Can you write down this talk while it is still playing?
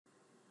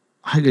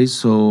Hi guys,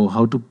 so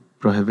how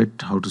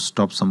to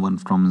stop someone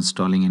from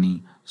installing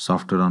any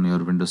software on your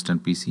Windows 10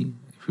 PC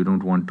if you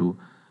don't want to,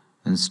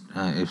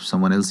 if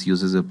someone else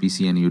uses a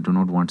PC and you do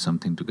not want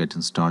something to get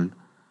installed,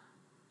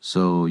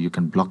 so you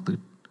can block it.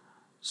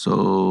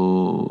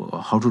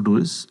 So how to do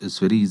this? It's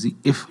very easy.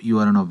 If you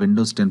are on a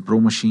Windows 10 Pro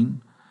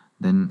machine,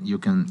 then you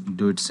can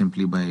do it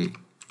simply by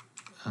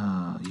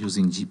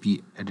using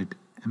GP edit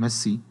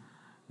MSC.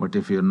 But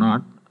if you're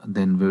not,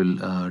 then we'll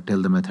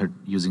tell the method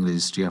using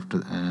registry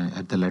after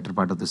at the latter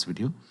part of this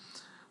video.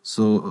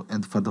 So,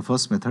 and for the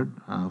first method,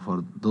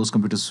 for those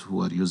computers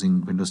who are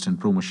using Windows 10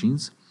 Pro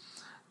machines,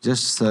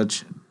 just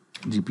search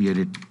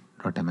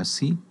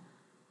gpedit.msc,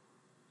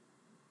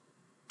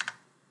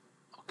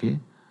 okay,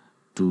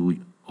 to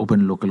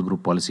open local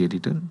group policy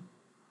editor.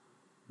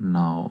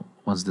 Now,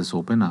 once this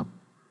open up,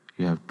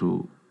 you have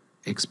to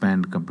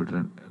expand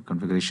computer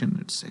configuration.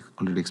 It's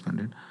already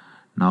expanded.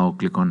 Now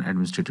click on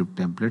administrative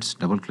templates,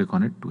 double click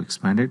on it to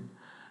expand it.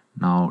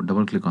 Now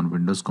double click on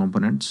Windows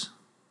components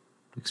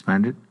to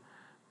expand it.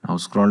 Now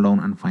scroll down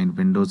and find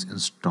Windows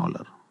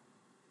installer.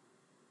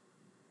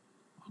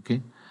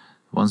 Okay,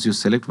 once you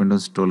select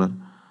Windows installer,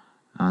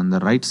 on the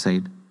right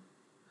side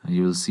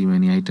you will see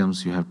many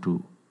items. You have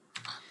to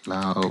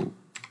allow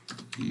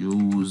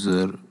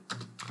user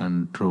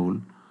control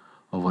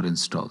over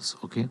installs.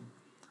 Okay,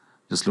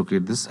 just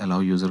locate this, allow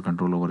user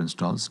control over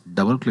installs,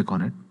 double click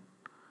on it.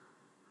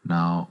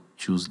 Now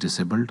choose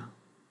disabled,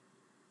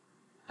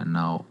 and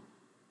now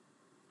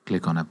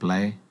click on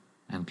apply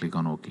and click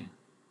on OK.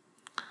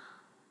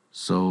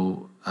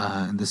 So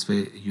in this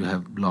way you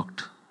have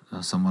blocked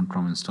someone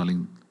from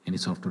installing any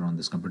software on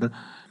this computer.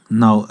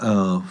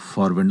 Now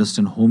for Windows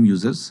 10 home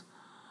users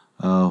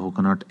who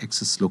cannot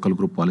access local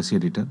group policy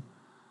editor,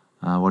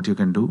 what you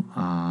can do,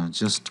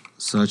 just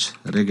search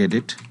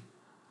regedit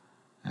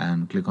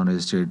and click on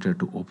registry editor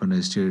to open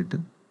registry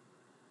editor.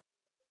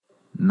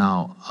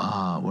 Now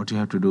what you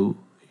have to do,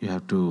 you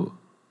have to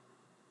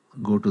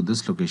go to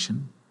this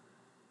location,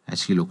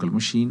 HK local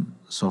machine,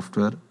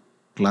 software,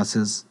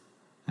 classes,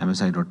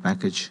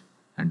 Msi.Package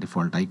and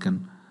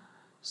DefaultIcon.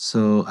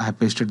 So I have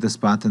pasted this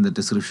path in the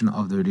description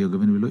of the video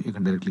given below. You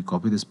can directly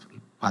copy this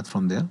path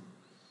from there.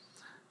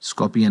 Just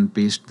copy and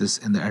paste this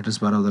in the address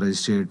bar of the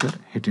registry editor,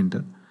 hit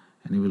enter,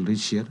 and you will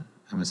reach here,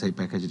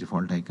 Msi.Package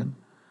DefaultIcon.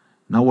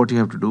 Now what you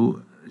have to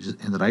do,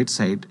 in the right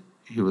side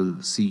you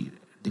will see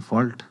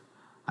default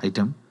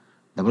item,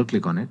 double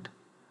click on it,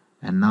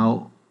 and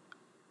now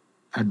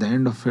at the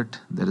end of it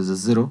there is a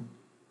 0,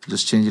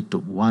 just change it to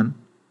 1,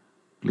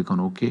 click on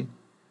OK,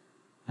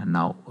 and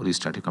now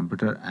restart your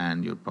computer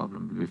and your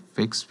problem will be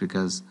fixed,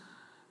 because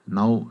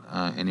now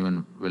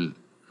anyone will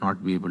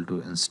not be able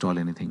to install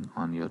anything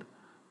on your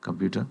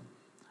computer.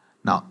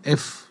 Now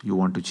if you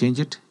want to change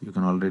it, you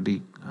can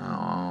already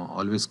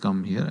always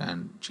come here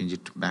and change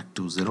it back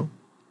to 0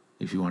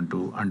 if you want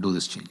to undo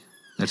this change.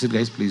 That's it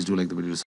guys, please do like the video.